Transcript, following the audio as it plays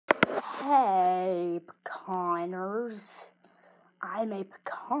Hey, pecaners. I'm a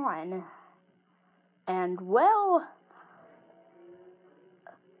pecan. And, well,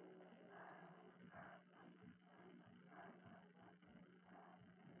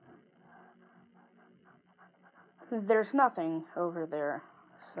 there's nothing over there.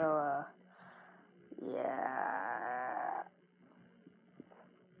 So, yeah.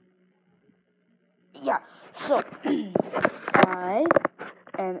 Yeah, so, I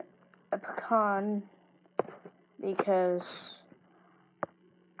am a pecan because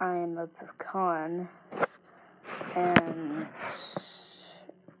I am a pecan, and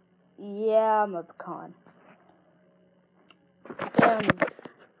yeah, I'm a pecan. And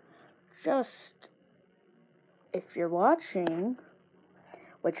just, if you're watching,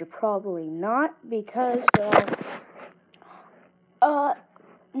 which you're probably not because, well,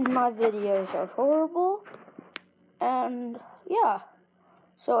 my videos are horrible, and yeah.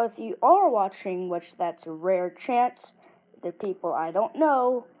 So if you are watching, which that's a rare chance, the people I don't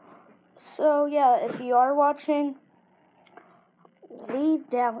know. So yeah, if you are watching, leave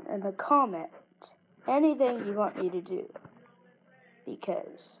down in the comment anything you want me to do.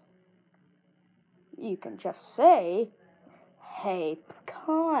 Because you can just say, hey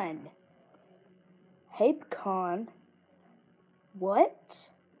pecan. Hey pecan, what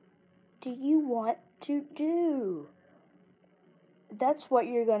do you want to do? That's what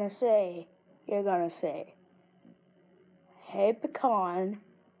you're gonna say. You're gonna say, hey pecan,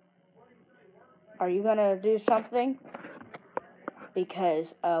 are you gonna do something?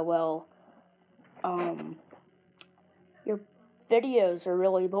 Because, your videos are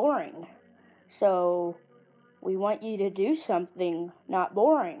really boring. So, we want you to do something not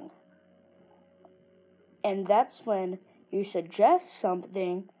boring. And that's when you suggest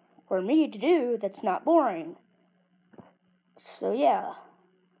something for me to do that's not boring. So, yeah.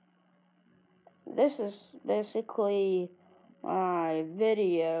 This is basically my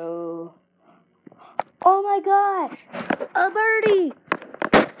video. Oh my gosh! A birdie!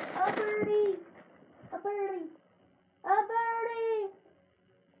 A birdie! A birdie! A birdie!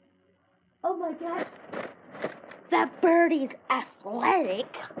 Oh my gosh! That birdie's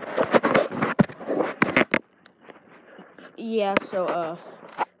athletic! Yeah, so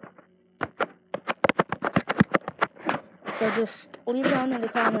just leave down in the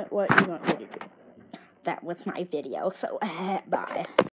comment what you want me to do. That was my video, so bye.